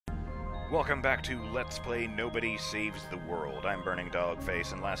Welcome back to Let's Play Nobody Saves the World. I'm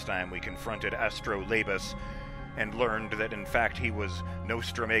BurningDogFace, and last time we confronted Astrolabus and learned that in fact he was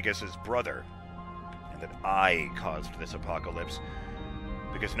Nostramagus' brother, and that I caused this apocalypse,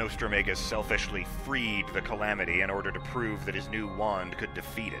 because Nostramagus selfishly freed the Calamity in order to prove that his new wand could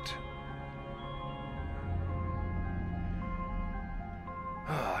defeat it.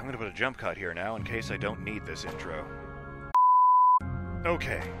 I'm gonna put a jump cut here now in case I don't need this intro.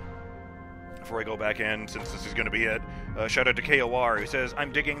 Okay. Before I go back in, since this is going to be it, shout out to KOR, who says,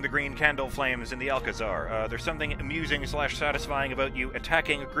 I'm digging the green candle flames in the Alcazar. There's something amusing/satisfying about you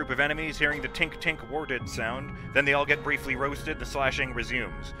attacking a group of enemies, hearing the tink-tink warded sound, then they all get briefly roasted, the slashing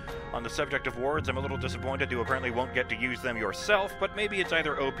resumes. On the subject of wards, I'm a little disappointed you apparently won't get to use them yourself, but maybe it's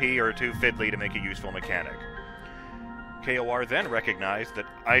either OP or too fiddly to make a useful mechanic. KOR then recognized that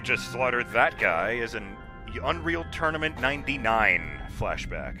I just slaughtered that guy as an Unreal Tournament 99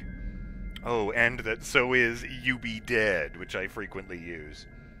 flashback. Oh, and that so is You Be Dead, which I frequently use.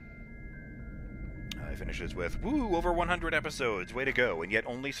 I finishes with, woo, over 100 episodes, way to go, and yet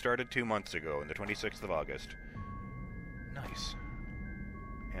only started 2 months ago, on the 26th of August. Nice.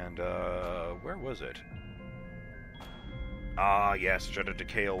 And, where was it? Ah, yes, shout out to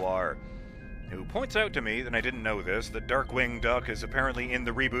KOR, who points out to me, and I didn't know this, that Darkwing Duck is apparently in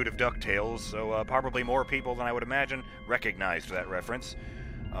the reboot of DuckTales, so probably more people than I would imagine recognized that reference.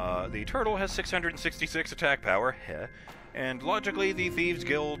 The turtle has 666 attack power, and logically the Thieves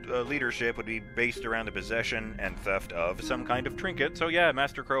Guild leadership would be based around the possession and theft of some kind of trinket, so yeah,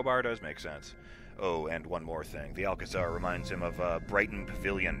 Master Crowbar does make sense. Oh, and one more thing. The Alcazar reminds him of Brighton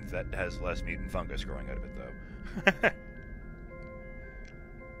Pavilion that has less mutant fungus growing out of it, though.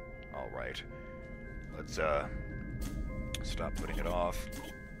 Alright. Let's, stop putting it off.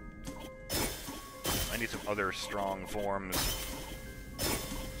 I need some other strong forms.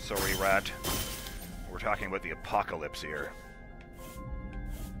 Sorry, rat. We're talking about the apocalypse here.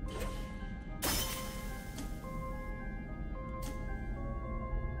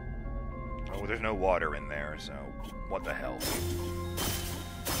 Oh, there's no water in there, so what the hell?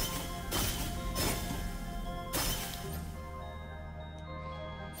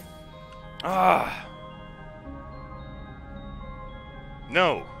 Ah!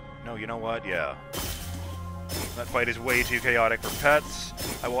 No! No, you know what? Yeah. That fight is way too chaotic for pets.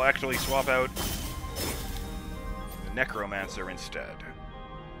 I will actually swap out the Necromancer instead.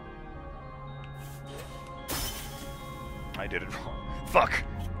 I did it wrong. Fuck!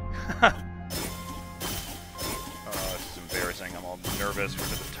 This is embarrassing. I'm all nervous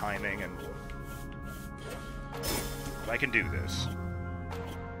because of the timing, and... but I can do this.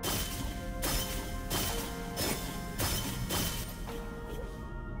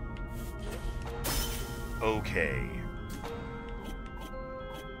 Okay.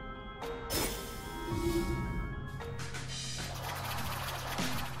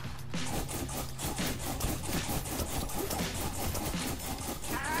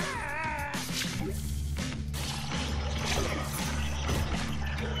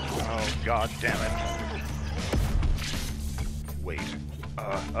 Oh, god damn it. Wait.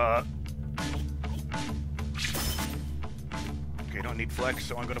 Okay, don't need flex,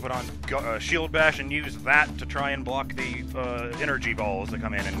 so I'm gonna put on shield bash and use that to try and block the energy balls that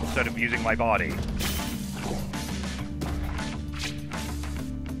come in instead of using my body.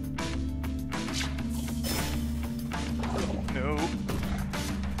 No.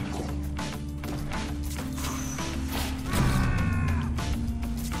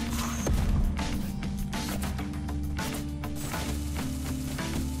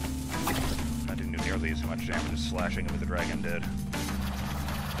 That didn't do nearly as much damage as slashing him with the dragon did.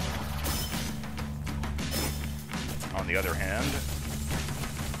 On the other hand...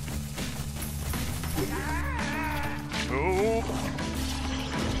 oh!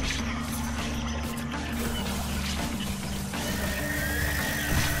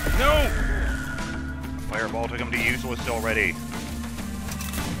 No! Fireball took him to useless already.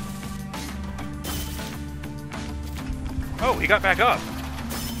 Oh, he got back up!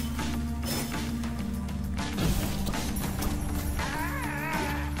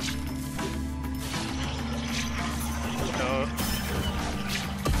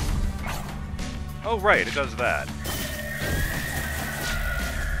 Oh, right, it does that.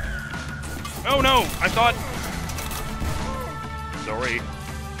 Oh, no! I thought... sorry.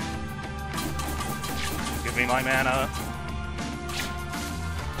 Give me my mana.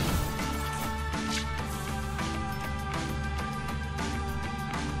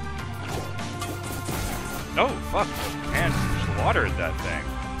 Oh, fuck. Man, slaughtered that thing.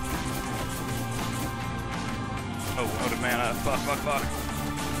 Oh, out of mana. Fuck, fuck, fuck.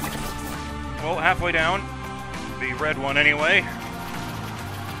 well, halfway down. The red one, anyway.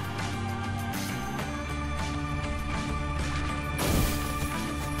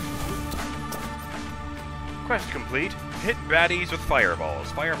 Quest complete. Hit baddies with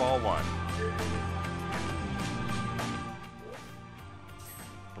fireballs. Fireball 1.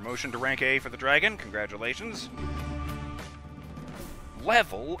 Promotion to rank A for the dragon. Congratulations.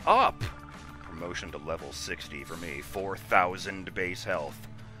 Level up. Promotion to level 60 for me. 4,000 base health.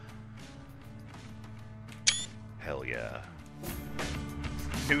 Hell yeah.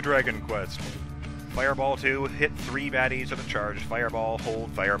 New Dragon Quest. Fireball 2. Hit 3 baddies with a charged fireball.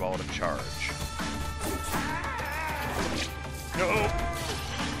 Hold fireball to charge. No!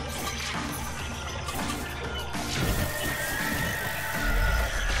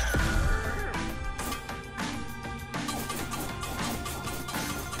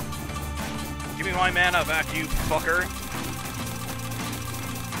 Give me my mana back, you fucker.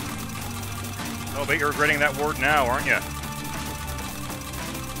 Oh, but you're regretting that word now, aren't you?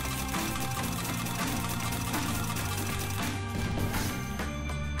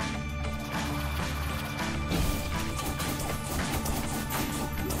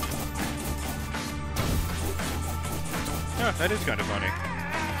 Yeah, that is kind of funny.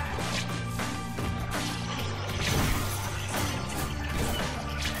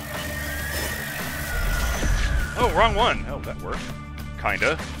 Oh, wrong one. Oh, that worked.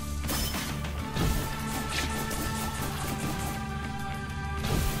 Kinda.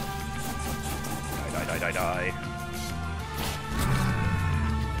 Die.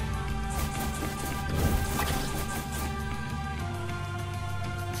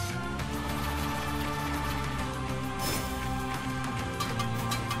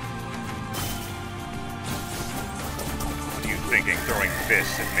 What are you thinking, throwing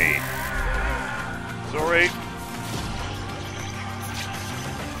fists at me? Sorry.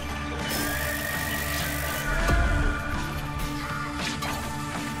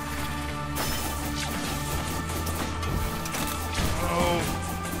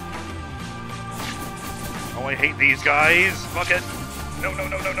 I hate these guys. Fuck it. No,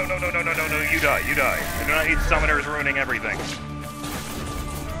 you die. I do not need summoners ruining everything.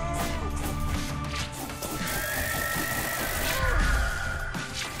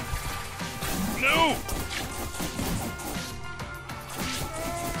 No!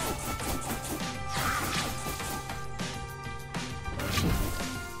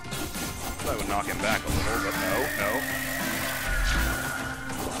 That would knock him back a little, but no.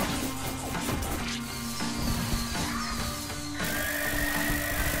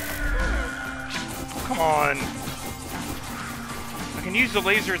 Come on. I can use the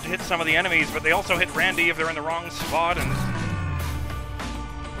lasers to hit some of the enemies, but they also hit Randy if they're in the wrong spot, and...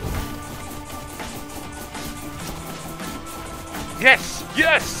 Yes!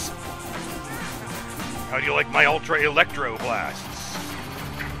 Yes! How do you like my Ultra Electro Blasts?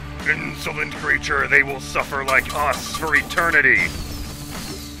 Insolent creature, they will suffer like us for eternity!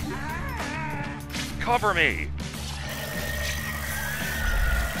 Cover me!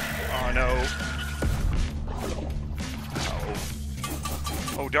 Oh no.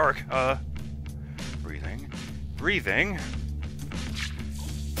 Oh, dark. Breathing.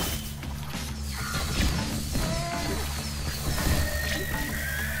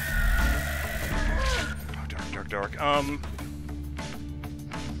 Oh, dark.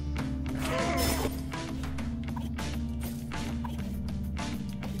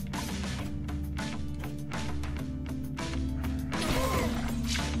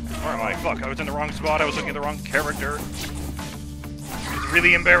 Where am I? Fuck, I was in the wrong spot. I was looking at the wrong character. It's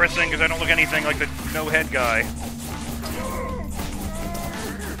really embarrassing because I don't look anything like the no-head guy.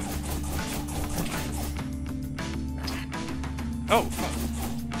 Oh, fuck.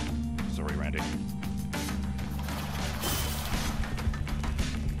 Sorry, Randy.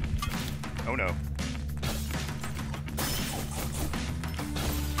 Oh, no.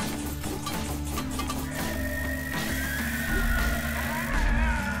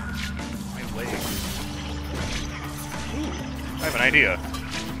 My legs. Ooh, I have an idea.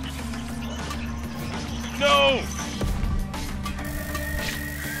 No!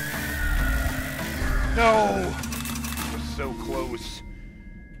 No! It was so close.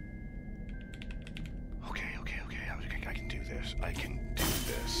 Okay. I can do this. I can do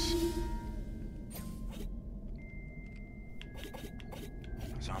this.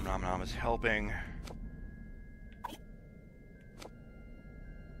 Zom Nom Nom is helping.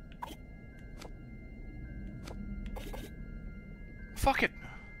 Fuck it!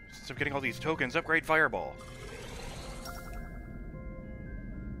 Since I'm getting all these tokens, upgrade Fireball.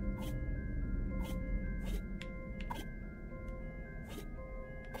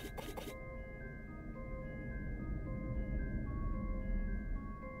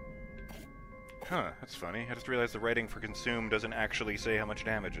 Huh, that's funny. I just realized the rating for consume doesn't actually say how much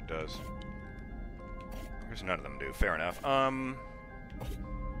damage it does. I guess none of them do. Fair enough. I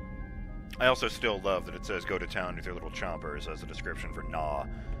also still love that it says go to town with your little chompers as a description for Gnaw.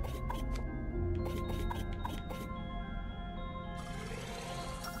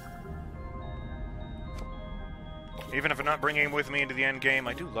 Even if I'm not bringing him with me into the end game,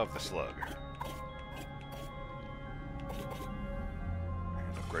 I do love the slug.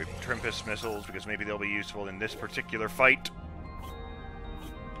 Upgrade Tempest missiles, because maybe they'll be useful in this particular fight.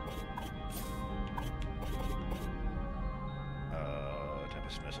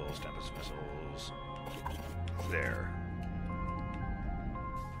 Tempest missiles. There.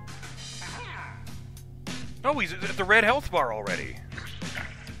 Oh, he's at the red health bar already.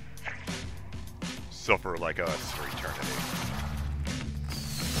 Suffer like us for eternity.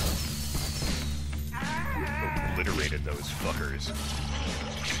 Obliterated those fuckers.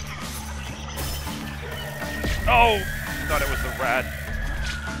 Oh! I thought it was the rat.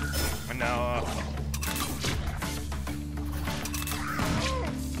 And now,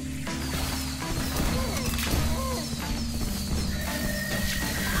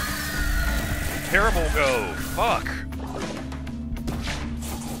 terrible go. Fuck.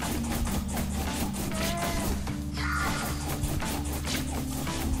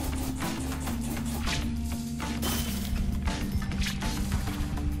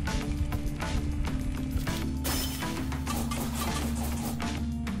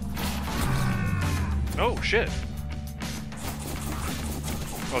 Oh, shit.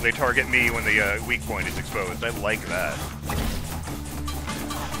 Oh, they target me when the weak point is exposed. I like that.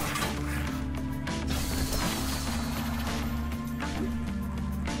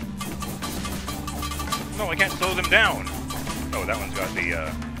 No, I can't slow them down. Oh, that one's got the,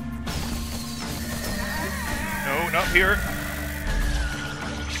 No, not here.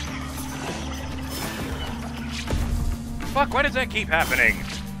 Fuck, why does that keep happening?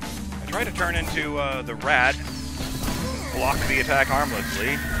 I try to turn into, the rat. Block the attack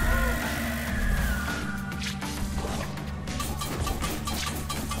harmlessly.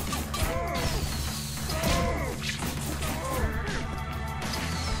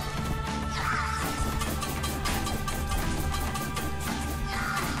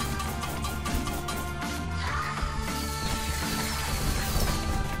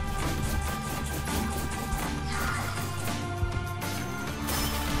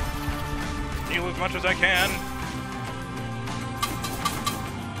 Heal as much as I can.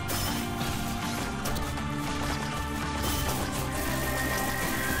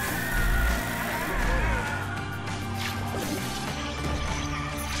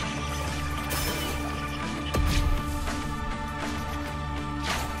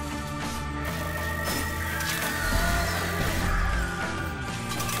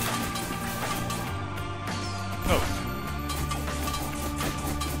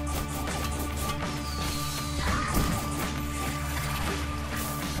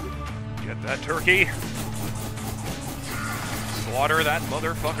 That turkey. Slaughter that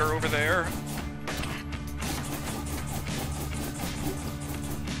motherfucker over there.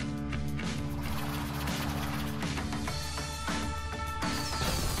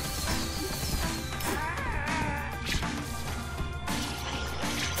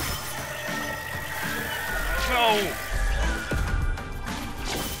 No!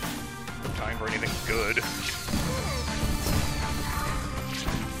 Time for anything good.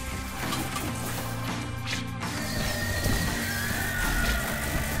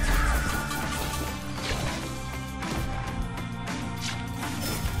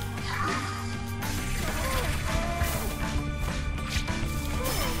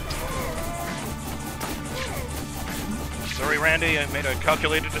 Sorry, Randy, I made a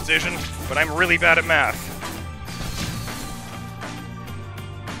calculated decision, but I'm really bad at math.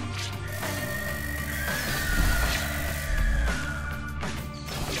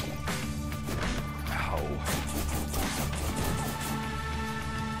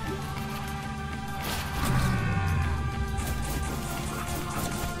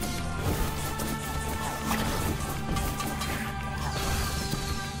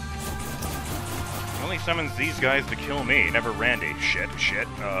 Only summons these guys to kill me, never Randy. Shit.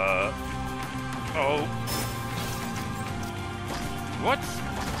 Oh. What?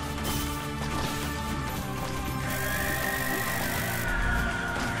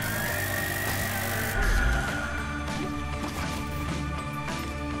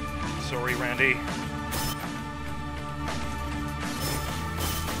 Sorry, Randy.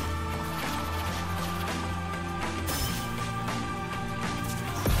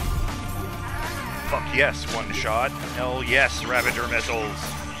 Fuck yes, one shot. Hell yes, Ravager missiles.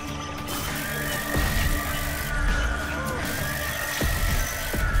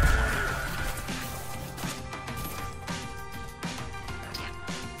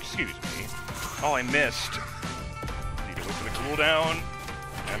 Excuse me. Oh, I missed. Need to wait for the cooldown,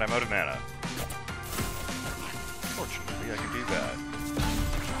 and I'm out of mana. Fortunately, I can do that.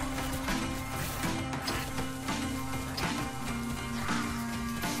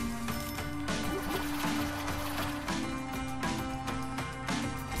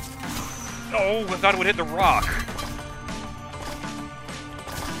 Oh, I thought it would hit the rock.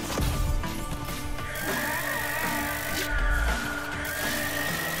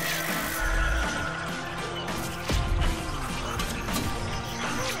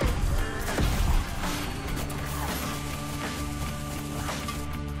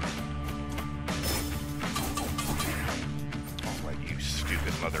 Alright, you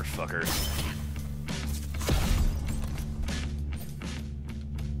stupid motherfucker.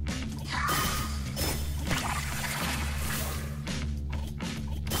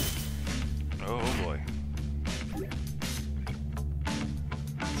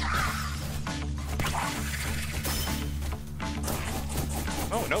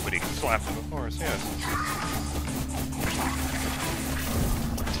 Oh, nobody can slap them, of course, yes.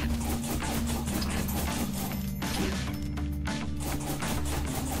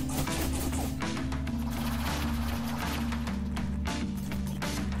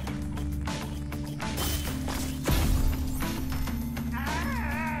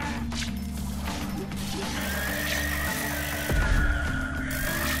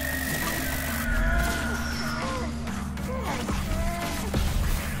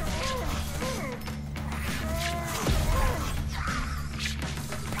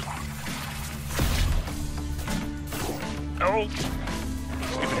 Oh!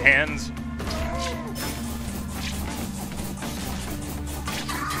 Stupid hands.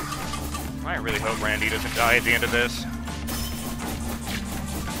 I really hope Randy doesn't die at the end of this.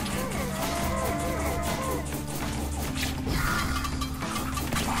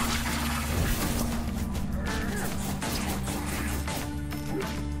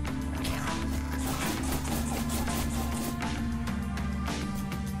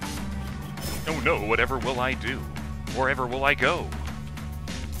 Oh no, whatever will I do? Wherever will I go?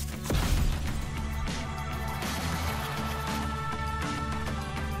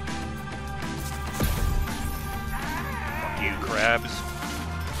 Fuck you, crabs.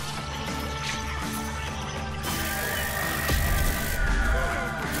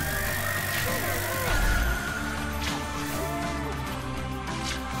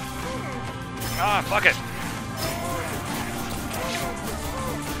 Ah, fuck it.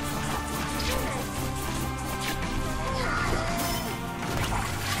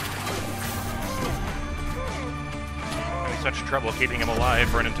 Such trouble keeping him alive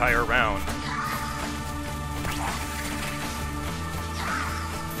for an entire round.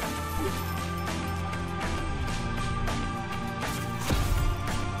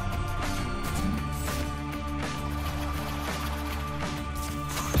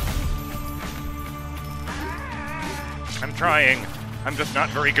 I'm trying. I'm just not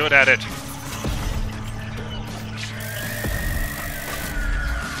very good at it.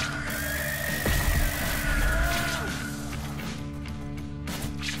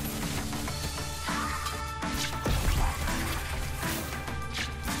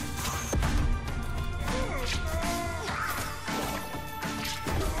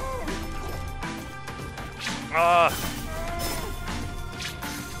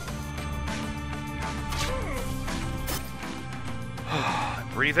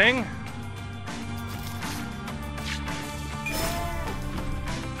 Breathing.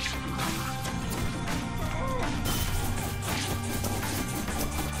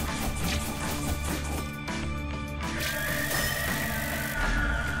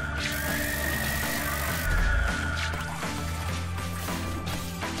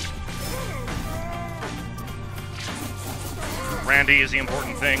 Randy is the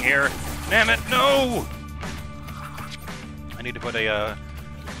important thing here. Damn it, no! I need to put a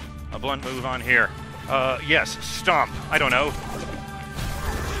blunt move on here. Yes, stomp. I don't know.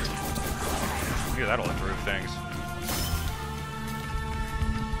 Maybe that'll improve things.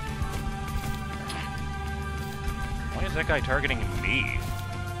 Why is that guy targeting me?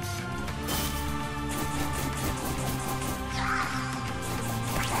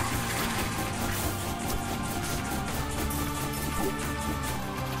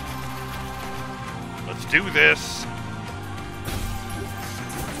 Let's do this.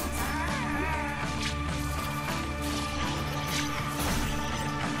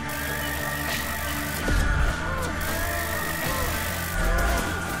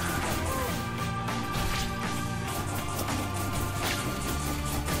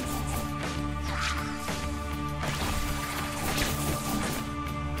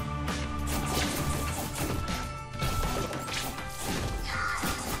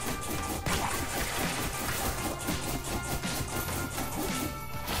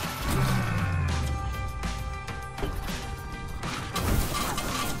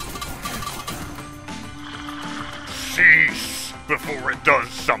 Cease before it does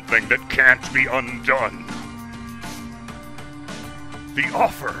something that can't be undone. The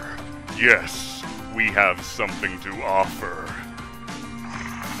offer. Yes, we have something to offer.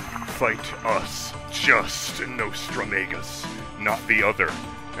 Fight us, just Nostramagus, not the other,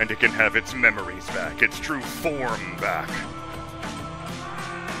 and it can have its memories back, its true form back.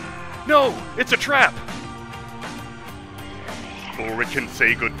 No! It's a trap! Or it can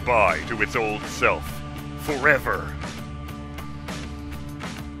say goodbye to its old self, forever.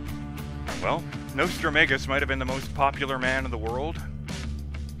 Well, Nostramagus might have been the most popular man in the world,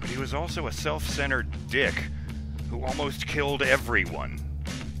 but he was also a self-centered dick who almost killed everyone.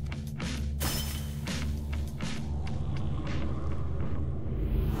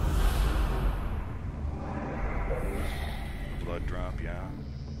 Blood drop, yeah.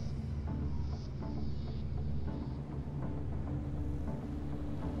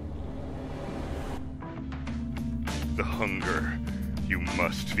 The hunger. You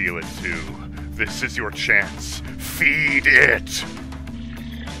must feel it too. This is your chance. Feed it!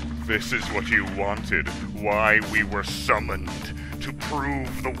 This is what you wanted. Why we were summoned. To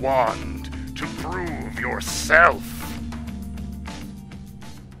prove the wand. To prove yourself.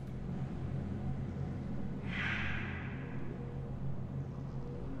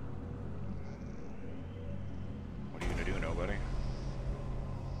 What are you gonna do, nobody?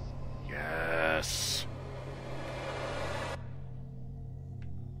 Yes.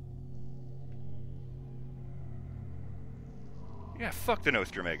 Yeah, fuck the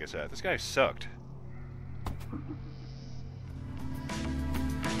Nostramagus hat. This guy sucked.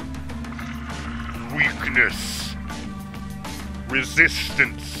 Weakness.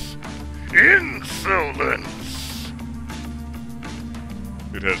 Resistance. Insolence.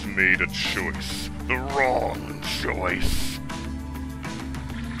 It has made a choice. The wrong choice.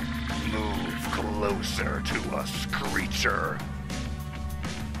 Move closer to us, creature.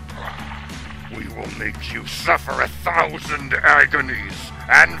 We will make you suffer 1,000 agonies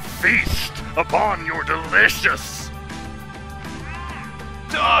and feast upon your delicious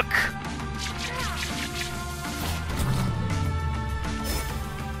duck!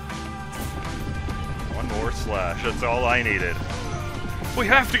 One more slash, that's all I needed. We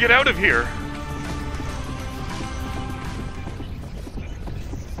have to get out of here!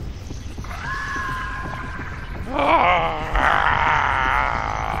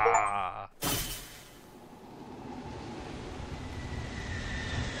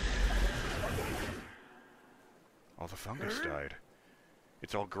 All the fungus died.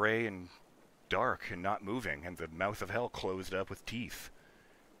 It's all gray and dark and not moving, and the mouth of hell closed up with teeth.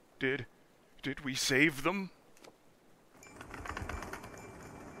 Did we save them?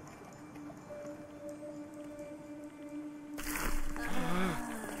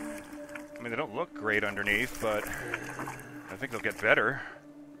 I mean, they don't look great underneath, but I think they'll get better.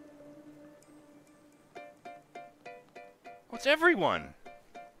 What's everyone?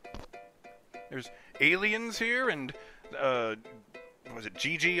 There's aliens here, and, was it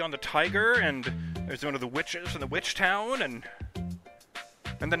Gigi on the tiger, and there's one of the witches in the witch town, and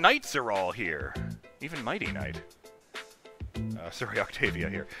the knights are all here. Even Mighty Knight. Sorry, Octavia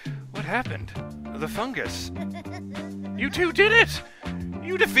here. What happened? The fungus. You two did it!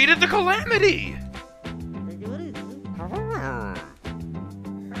 You defeated the Calamity!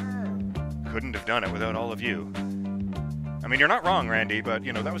 Couldn't have done it without all of you. I mean, you're not wrong, Randy, but,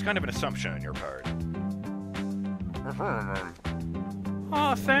 you know, that was kind of an assumption on your part.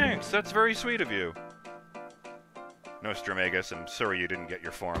 Aw, thanks. That's very sweet of you. Nostramagus, I'm sorry you didn't get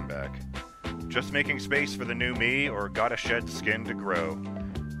your form back. Just making space for the new me, or gotta shed skin to grow?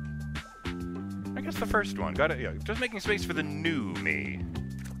 I guess the first one. Just making space for the new me.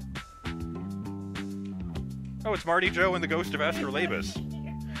 Oh, it's Marty, Joe, and the ghost of Astrolabus.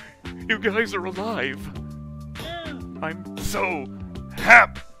 You guys are alive. I'm so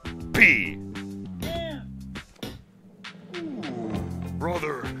happy.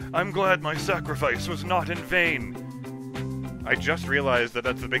 Brother, I'm glad my sacrifice was not in vain. I just realized that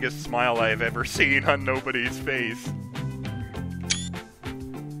that's the biggest smile I've ever seen on nobody's face.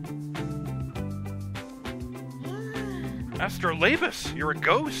 Astrolabus, you're a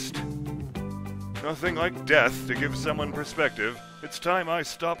ghost. Nothing like death to give someone perspective. It's time I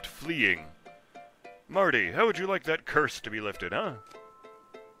stopped fleeing. Marty, how would you like that curse to be lifted, huh?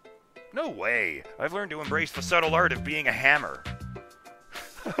 No way. I've learned to embrace the subtle art of being a hammer.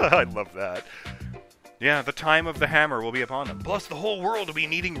 I love that. Yeah, the time of the hammer will be upon them. Plus, the whole world will be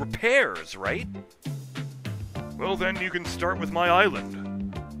needing repairs, right? Well, then you can start with my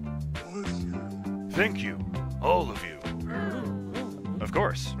island. Thank you, all of you. Of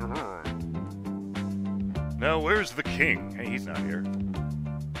course. Now where's the king? Hey, he's not here.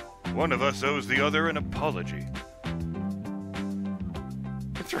 One of us owes the other an apology.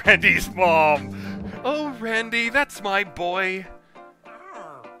 It's Randy's mom! Oh, Randy, that's my boy!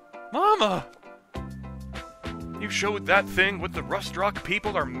 Mama! You showed that thing what the Rust Rock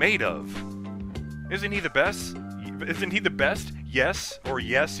people are made of. Isn't he the best? Isn't he the best? Yes, or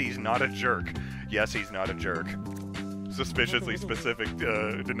yes, he's not a jerk. Yes, he's not a jerk. Suspiciously specific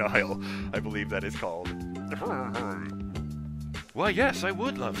denial, I believe that is called. Why, yes, I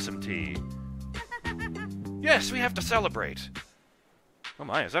would love some tea. Yes, we have to celebrate. Oh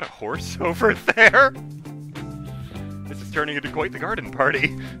my, is that a horse over there? This is turning into quite the garden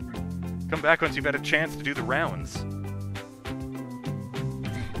party. Come back once you've had a chance to do the rounds.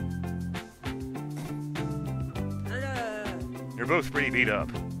 You're both pretty beat up.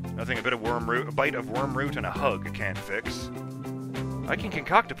 Nothing a bit of a bite of worm root and a hug can't fix. I can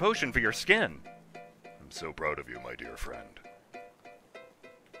concoct a potion for your skin. I'm so proud of you, my dear friend.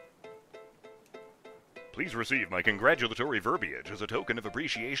 Please receive my congratulatory verbiage as a token of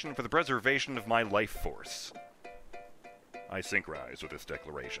appreciation for the preservation of my life force. I synchronize with this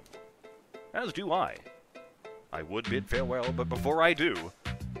declaration. As do I. I would bid farewell, but before I do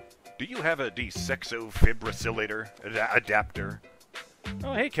you have a desexofibrillator adapter?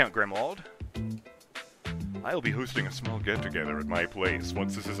 Oh, hey, Count Grimwald. I'll be hosting a small get-together at my place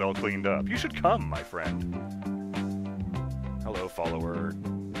once this is all cleaned up. You should come, my friend. Hello, follower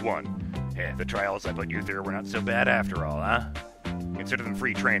 1. Hey, the trials I put you through were not so bad after all, huh? Consider them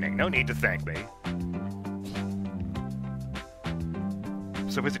free training. No need to thank me.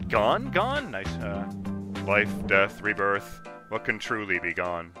 So is it gone? Gone? Nice, life, death, rebirth. What can truly be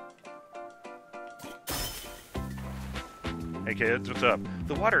gone? Hey kids, what's up?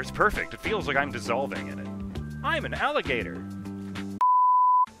 The water is perfect. It feels like I'm dissolving in it. I'm an alligator.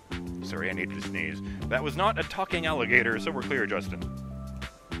 Sorry, I needed to sneeze. That was not a talking alligator, so we're clear, Justin.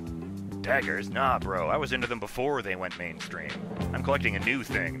 Daggers? Nah, bro. I was into them before they went mainstream. I'm collecting a new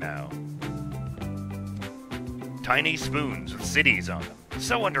thing now. Tiny spoons with cities on them.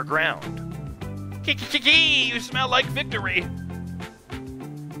 So underground. Kiki, you smell like victory.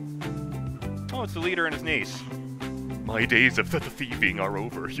 Oh, it's the leader and his niece. My days of the thieving are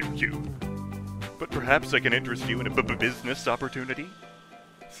over, you. But perhaps I can interest you in a business opportunity?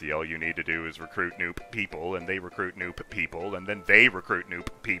 See, all you need to do is recruit new people, and they recruit new people, and then they recruit new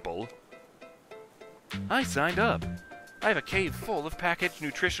people. I signed up. I have a cave full of packaged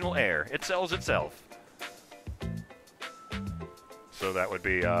nutritional air. It sells itself. So that would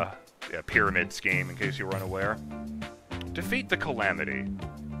be a pyramid scheme, in case you were unaware. Defeat the Calamity.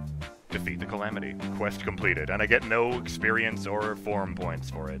 Defeat the Calamity. Quest completed, and I get no experience or form points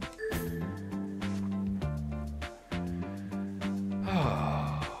for it.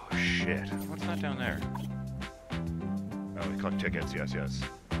 Oh, shit. What's that down there? Oh, we collect tickets. Yes.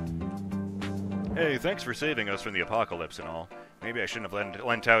 Hey, thanks for saving us from the apocalypse and all. Maybe I shouldn't have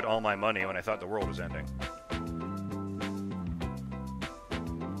lent out all my money when I thought the world was ending.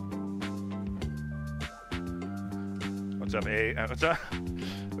 What's up, what's up?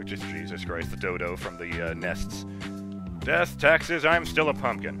 Oh, just Jesus Christ, the dodo from the nests. Death, taxes, I'm still a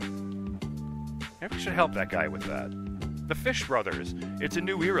pumpkin. Maybe we should help that guy with that. The Fish Brothers. It's a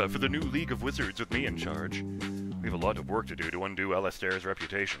new era for the new League of Wizards with me in charge. We have a lot of work to do to undo Alastair's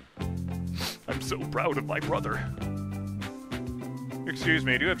reputation. I'm so proud of my brother. Excuse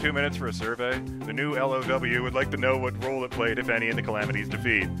me, do you have 2 minutes for a survey? The new LOW would like to know what role it played, if any, in the Calamity's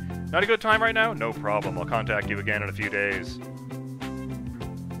defeat. Not a good time right now? No problem. I'll contact you again in a few days.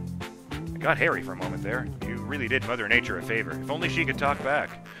 I got hairy for a moment there. You really did Mother Nature a favor. If only she could talk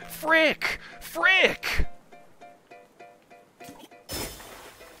back. Frick! Frick!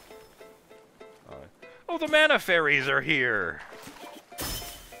 Oh, the mana fairies are here!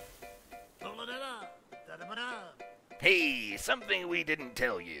 Hey, something we didn't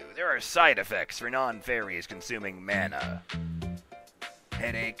tell you. There are side effects for non-fairies consuming mana.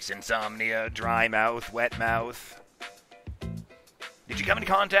 Headaches, insomnia, dry mouth, wet mouth. Did you come in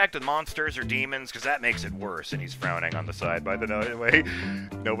contact with monsters or demons? Because that makes it worse. And he's frowning on the side, by the way.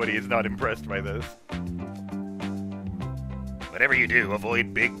 Nobody is not impressed by this. Whatever you do,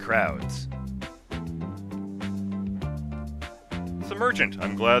 avoid big crowds. Merchant,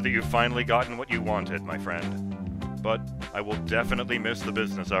 I'm glad that you've finally gotten what you wanted, my friend. But I will definitely miss the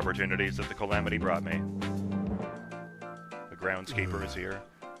business opportunities that the Calamity brought me. The groundskeeper is here.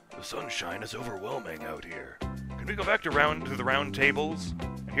 The sunshine is overwhelming out here. Can we go back to the round tables?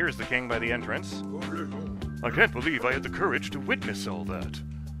 And here's the king by the entrance. I can't believe I had the courage to witness all that.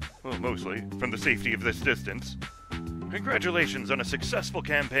 Well, mostly from the safety of this distance. Congratulations on a successful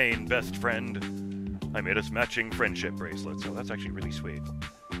campaign, best friend. I made us matching friendship bracelets, so that's actually really sweet.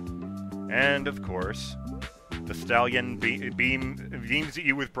 And, of course, the stallion beams at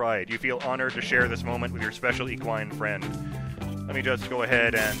you with pride. You feel honored to share this moment with your special equine friend. Let me just go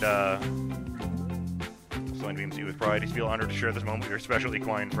ahead and, stallion beams at you with pride. You feel honored to share this moment with your special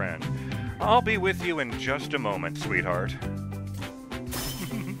equine friend. I'll be with you in just a moment, sweetheart.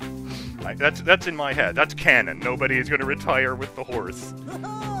 That's in my head. That's canon. Nobody is going to retire with the horse.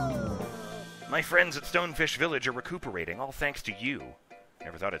 My friends at Stonefish Village are recuperating, all thanks to you.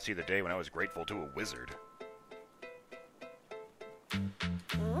 Never thought I'd see the day when I was grateful to a wizard.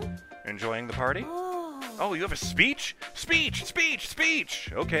 Enjoying the party? Oh, you have a speech? Speech! Speech!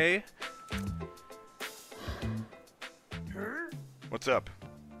 Speech! Okay. What's up?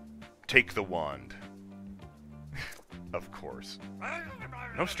 Take the wand. Of course.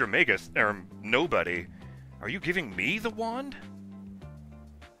 Nostramagus, nobody. Are you giving me the wand?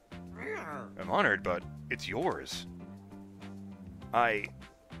 I'm honored, but it's yours. I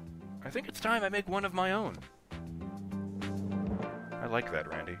think it's time I make one of my own. I like that,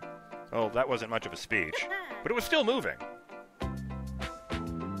 Randy. Oh, that wasn't much of a speech, but it was still moving.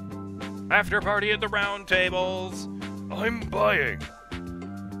 After party at the round tables. I'm buying.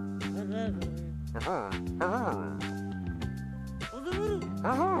 And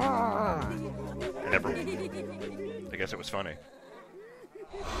everyone. I guess it was funny.